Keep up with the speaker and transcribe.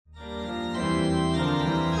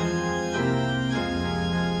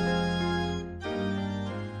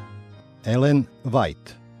Elen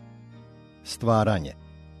Vajt. Stvaranje.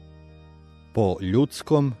 Po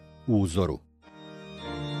ljudskom uzoru.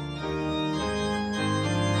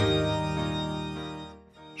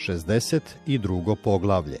 Šezdeset i drugo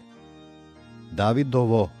poglavlje.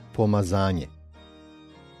 Davidovo pomazanje.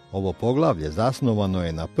 Ovo poglavlje zasnovano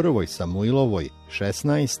je na 1. Samuilovoj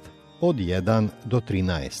 16 od 1 do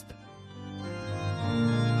 13.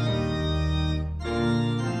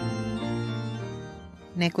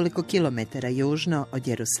 Nekoliko kilometara južno od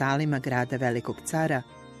Jerusalima, grada Velikog cara,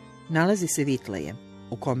 nalazi se Vitlejem,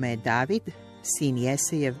 u kome je David, sin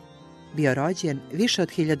Jesejev, bio rođen više od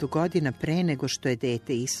 1000 godina pre nego što je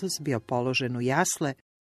dete Isus bio položen u jasle,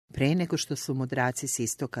 pre nego što su mudraci s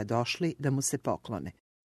istoka došli da mu se poklone.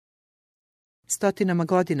 Stotinama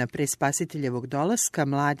godina pre Spasiteljevog dolaska,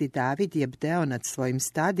 mladi David je bdeo nad svojim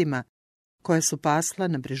stadima, koja su pasla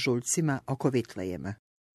na brežuljcima oko Vitlejema.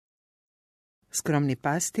 Skromni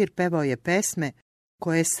pastir pevao je pesme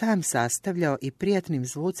koje je sam sastavljao i prijatnim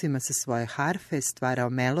zvucima sa svoje harfe stvarao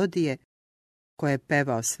melodije koje je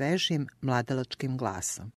pevao svežim, mladalačkim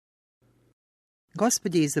glasom.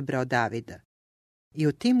 Gospod je izabrao Davida i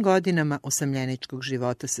u tim godinama osamljeničkog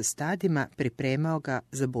života sa stadima pripremao ga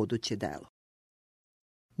za buduće delo.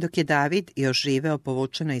 Dok je David još živeo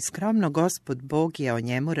povučeno i skromno, Gospod Bog je o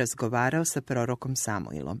njemu razgovarao sa prorokom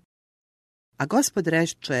Samuilom. A Gospod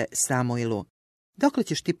reče Samuilu: dokle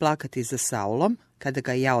ćeš ti plakati za Saulom, kada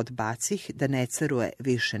ga ja odbacih da ne caruje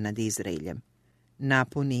više nad Izraeljem?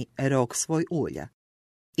 Napuni rog svoj ulja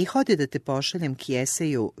i hodi da te pošaljem k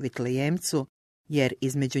Jeseju Vitlejemcu, jer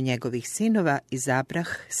između njegovih sinova izabrah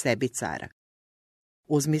sebi cara.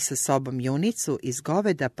 Uzmi sa sobom junicu iz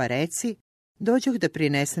goveda, pa reci: dođoh da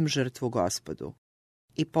prinesem žrtvu Gospodu.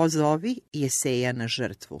 I pozovi Jeseja na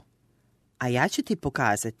žrtvu. A ja ću ti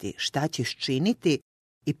pokazati šta ćeš činiti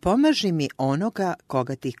i pomaži mi onoga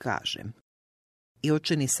koga ti kažem. I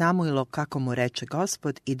učini Samuilo kako mu reče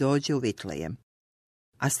Gospod i dođe u Vitlejem.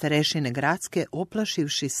 A starešine gradske,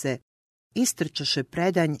 uplašivši se, istrčaše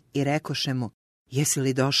predanj i rekoše mu: jesi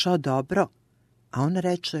li došao dobro? A on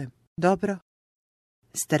reče: dobro.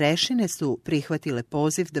 Starešine su prihvatile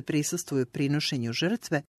poziv da prisustvuju prinošenju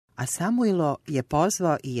žrtve, a Samuilo je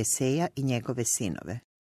pozvao i Jeseja i njegove sinove.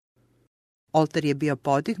 Oltar je bio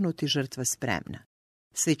podignut i žrtva spremna.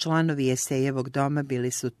 Svi članovi Jesejevog doma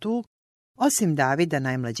bili su tu, osim Davida,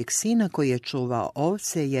 najmlađeg sina, koji je čuvao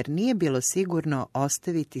ovce, jer nije bilo sigurno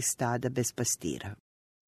ostaviti stada bez pastira.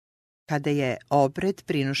 Kada je obred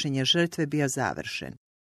prinošenja žrtve bio završen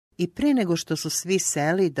i pre nego što su svi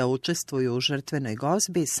seli da učestvuju u žrtvenoj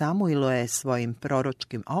gozbi, Samuilo je svojim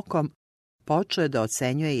proročkim okom počeo da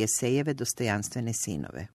ocenjuje Jesejeve dostojanstvene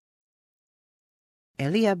sinove.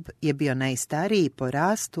 Elijab je bio najstariji po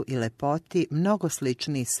rastu i lepoti, mnogo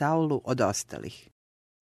sličniji Saulu od ostalih.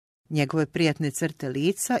 Njegove prijatne crte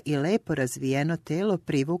lica i lepo razvijeno telo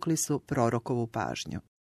privukli su prorokovu pažnju.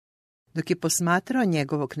 Dok je posmatrao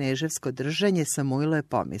njegovo kneževsko držanje, Samuilo je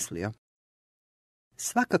pomislio: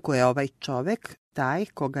 svakako je ovaj čovek taj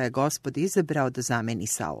koga je Gospod izabrao da zameni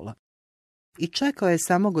Saula. I čekao je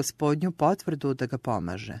samo Gospodnju potvrdu da ga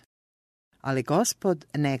pomaže. Ali Gospod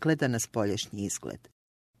ne gleda na spoljašnji izgled.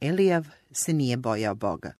 Elijav se nije bojao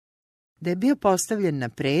Boga. Da je bio postavljen na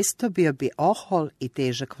presto, bio bi ohol i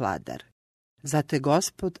težak vladar. Zato je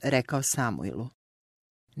Gospod rekao Samuilu: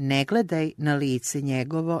 ne gledaj na lice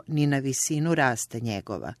njegovo, ni na visinu rasta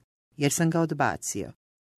njegova, jer sam ga odbacio.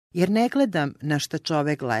 Jer ne gledam na što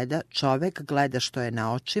čovek gleda što je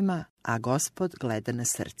na očima, a Gospod gleda na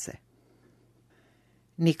srce.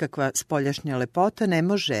 Nikakva spoljašnja lepota ne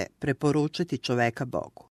može preporučiti čoveka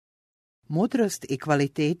Bogu. Mudrost i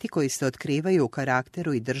kvaliteti koji se otkrivaju u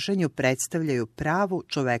karakteru i držanju predstavljaju pravu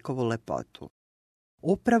čovekovu lepotu.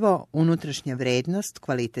 Upravo unutrašnja vrednost,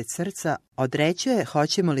 kvalitet srca, određuje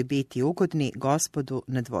hoćemo li biti ugodni Gospodu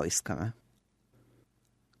nad vojskama.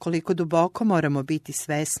 Koliko duboko moramo biti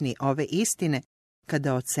svesni ove istine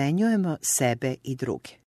kada ocenjujemo sebe i druge.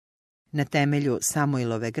 Na temelju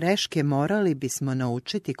Samuilove greške morali bismo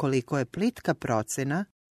naučiti koliko je plitka procena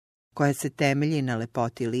koja se temelji na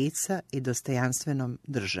lepoti lica i dostojanstvenom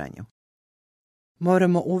držanju.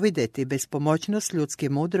 Moramo uvideti bespomoćnost ljudske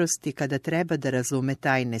mudrosti kada treba da razume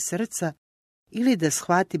tajne srca ili da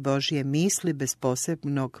shvati Božje misli bez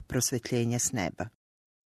posebnog prosvetljenja s neba.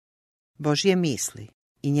 Božje misli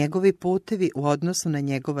i njegovi putevi u odnosu na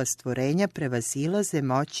njegova stvorenja prevazilaze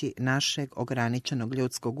moći našeg ograničenog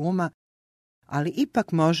ljudskog uma, ali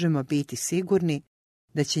ipak možemo biti sigurni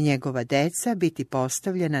da će njegova deca biti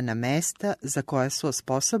postavljena na mesta za koja su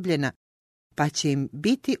osposobljena, pa će im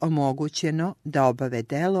biti omogućeno da obave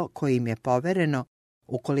delo koje im je povereno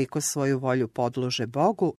ukoliko svoju volju podlože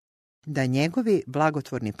Bogu da njegovi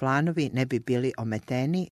blagotvorni planovi ne bi bili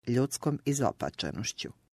ometeni ljudskom izopačenošću.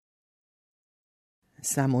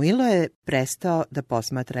 Samuilo je prestao da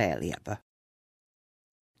posmatra Elijaba.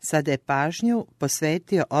 Sada je pažnju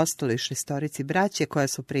posvetio ostali 6 braće koja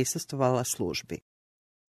su prisustvovala službi.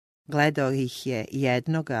 Gledao ih je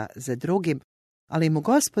jednoga za drugim, ali mu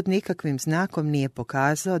Gospod nikakvim znakom nije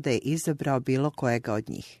pokazao da je izabrao bilo kojega od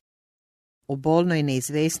njih. U bolnoj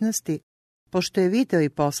neizvesnosti, pošto je video i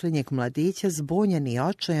posljednjeg mladića, zbunjen i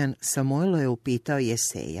očajan, Samuilo je upitao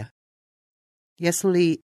Jeseja: jesu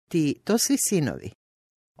li ti to svi sinovi?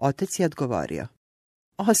 Otac je odgovorio: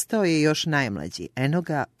 ostao je još najmlađi, eno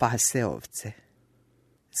ga pase ovce.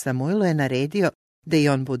 Samuilo je naredio da i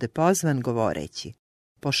on bude pozvan, govoreći: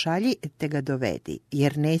 pošalji te ga dovedi,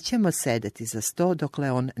 jer nećemo sedeti za sto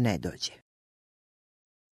dokle on ne dođe.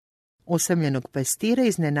 Usamljenog pastira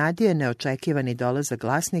iznenadio je neočekivani dolazak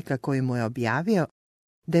glasnika koji mu je objavio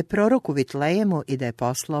da je prorok u Vitlejemu i da je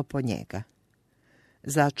poslao po njega.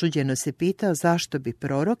 Začuđeno se pitao zašto bi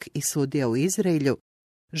prorok i sudija u Izraelju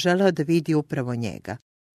želeo da vidi upravo njega,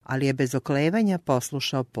 ali je bez oklevanja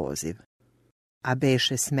poslušao poziv. A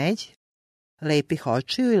beše smeđ, lepih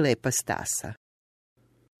očiju i lepa stasa.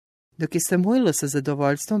 Dok je Samuilo sa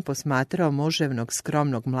zadovoljstvom posmatrao muževnog,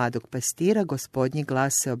 skromnog mladog pastira, Gospodnji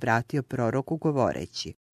glas se obratio proroku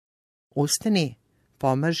govoreći: ustani,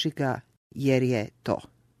 pomaži ga, jer je to.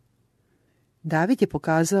 David je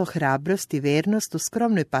pokazao hrabrost i vernost u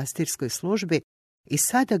skromnoj pastirskoj službi i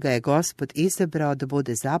sada ga je Gospod izabrao da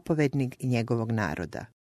bude zapovednik njegovog naroda.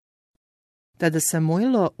 Tada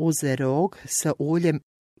Samuilo uze rog sa uljem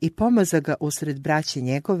i pomaza ga usred braće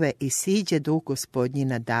njegove i siđe duh Gospodnji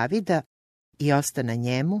na Davida i ostana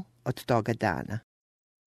njemu od toga dana.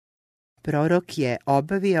 Prorok je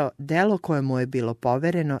obavio delo koje mu je bilo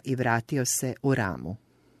povereno i vratio se u Ramu.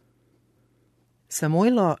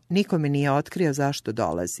 Samuilo nikome nije otkrio zašto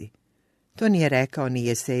dolazi. To nije rekao ni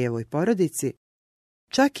Jesejevoj porodici,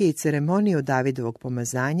 čak je i ceremoniju Davidovog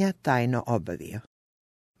pomazanja tajno obavio.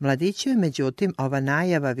 Mladiću je međutim ova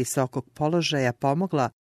najava visokog položaja pomogla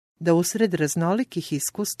da usred raznolikih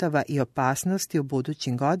iskustava i opasnosti u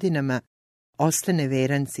budućim godinama ostane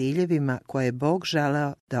veran ciljevima koje je Bog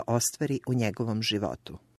želeo da ostvari u njegovom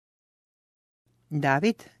životu.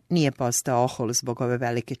 David nije postao ohol zbog ove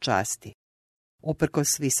velike časti.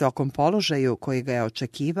 Uprkos visokom položaju koji ga je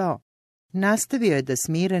očekivao, nastavio je da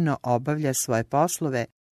smireno obavlja svoje poslove,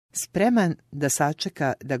 spreman da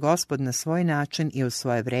sačeka da Gospod na svoj način i u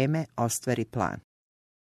svoje vreme ostvari plan.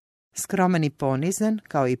 Skroman i ponizan,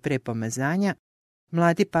 kao i pre pomazanja,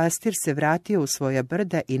 mladi pastir se vratio u svoja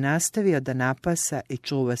brda i nastavio da napasa i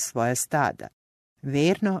čuva svoja stada,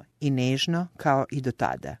 verno i nežno kao i do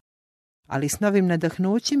tada. Ali s novim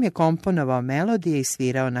nadahnućem je komponovao melodije i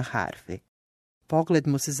svirao na harfi. Pogled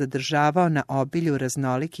mu se zadržavao na obilju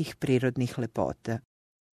raznolikih prirodnih lepota.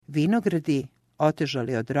 Vinogradi,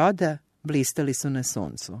 otežali od roda, blistali su na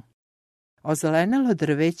suncu. Ozelenalo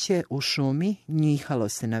drveće u šumi njihalo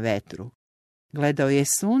se na vetru. Gledao je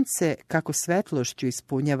sunce kako svetlošću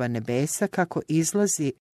ispunjava nebesa, kako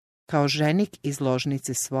izlazi kao ženik iz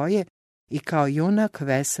ložnice svoje i kao junak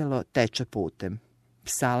veselo teče putem.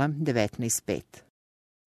 Psalam 19.5.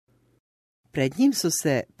 Pred njim su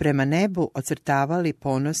se prema nebu ocrtavali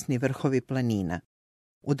ponosni vrhovi planina.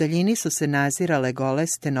 U daljini su se nazirale gole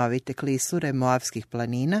stenovite klisure moavskih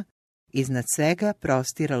planina, iznad svega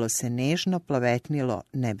prostiralo se nežno plavetnilo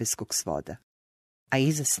nebeskog svoda. A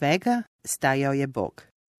iza svega stajao je Bog.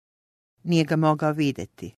 Nije ga mogao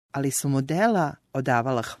vidjeti, ali su mu dela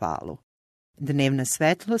odavala hvalu. Dnevna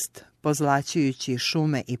svetlost, pozlaćujući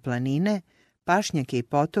šume i planine, pašnjake i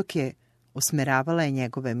potoke, usmeravala je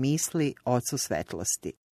njegove misli Ocu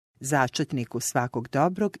svetlosti, začetniku svakog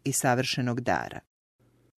dobrog i savršenog dara.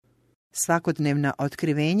 Svakodnevna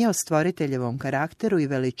otkrivenja o stvoriteljevom karakteru i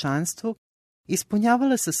veličanstvu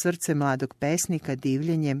ispunjavala su srce mladog pesnika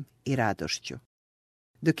divljenjem i radošću.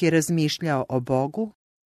 Dok je razmišljao o Bogu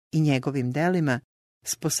i njegovim delima,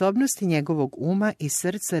 sposobnosti njegovog uma i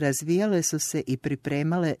srca razvijale su se i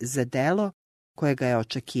pripremale za delo koje ga je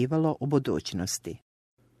očekivalo u budućnosti.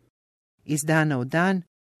 Iz dana u dan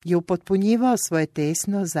je upotpunjivao svoje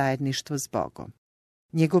tesno zajedništvo s Bogom.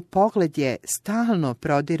 Njegov pogled je stalno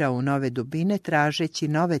prodirao u nove dubine, tražeći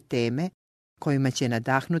nove teme kojima će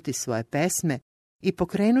nadahnuti svoje pesme i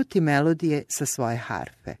pokrenuti melodije sa svoje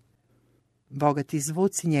harfe. Bogati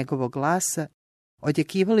zvuci njegovog glasa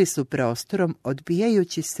odjekivali su prostorom,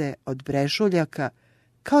 odbijajući se od brežuljaka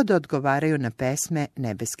kao da odgovaraju na pesme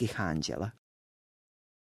nebeskih anđela.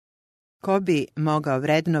 Ko bi mogao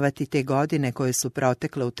vrednovati te godine koje su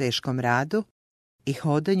protekle u teškom radu i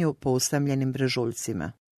hodanju po usamljenim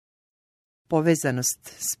brežuljcima?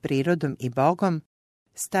 povezanost s prirodom i Bogom,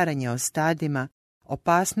 staranje o stadima,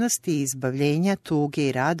 opasnosti i izbavljenja, tuge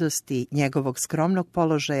i radosti njegovog skromnog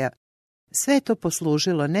položaja, sve je to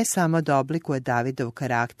poslužilo ne samo da oblikuje Davidov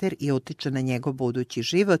karakter i utiče na njegov budući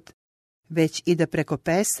život, već i da preko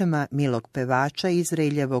pesama milog pevača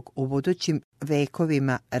Izraeljevog u budućim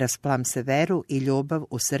vekovima rasplamse veru i ljubav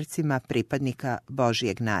u srcima pripadnika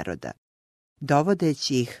Božijeg naroda,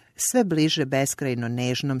 dovodeći ih sve bliže beskrajno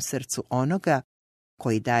nežnom srcu onoga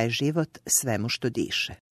koji daje život svemu što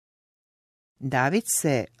diše. David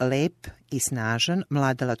se, lep i snažan,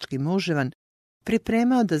 mladalački muževan,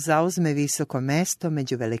 pripremao da zauzme visoko mesto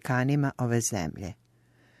među velikanima ove zemlje.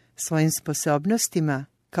 Svojim sposobnostima,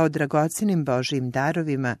 kao dragocenim Božijim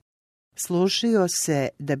darovima, služio se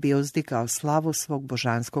da bi uzdigao slavu svog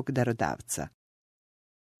božanskog darodavca.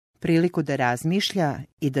 Priliku da razmišlja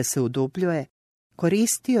i da se udubljuje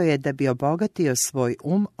koristio je da bi obogatio svoj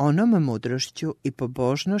onom mudrošću i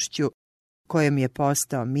pobožnošću kojom je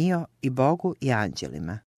postao mio i Bogu i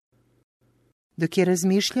anđelima. Dok je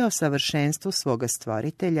razmišljao o savršenstvu svoga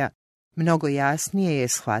stvoritelja, mnogo jasnije je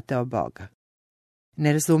shvatao Boga.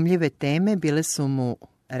 Nerazumljive teme bile su mu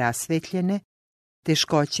rasvetljene,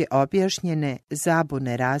 teškoće objašnjene,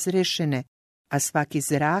 zabune razrešene, a svaki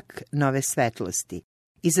zrak nove svetlosti.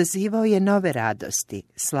 Izazivao je nove radosti,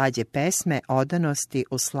 slađe pesme odanosti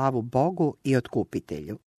u slavu Bogu i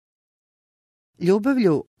Otkupitelju.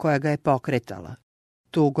 Ljubavlju koja ga je pokretala,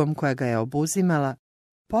 tugom koja ga je obuzimala,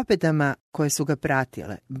 pobedama koje su ga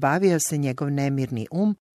pratile, bavio se njegov nemirni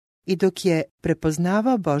i dok je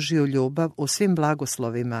prepoznavao Božju ljubav u svim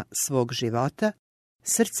blagoslovima svog života,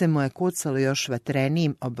 srce mu je kucalo još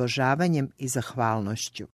vatrenijim obožavanjem i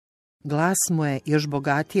zahvalnošću. Glas mu je još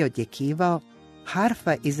bogatije odjekivao,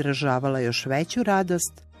 harfa izražavala još veću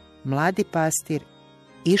radost, mladi pastir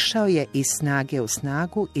išao je iz snage u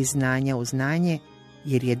snagu i znanja u znanje,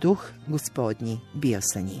 jer je duh Gospodnji bio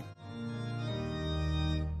sa njim.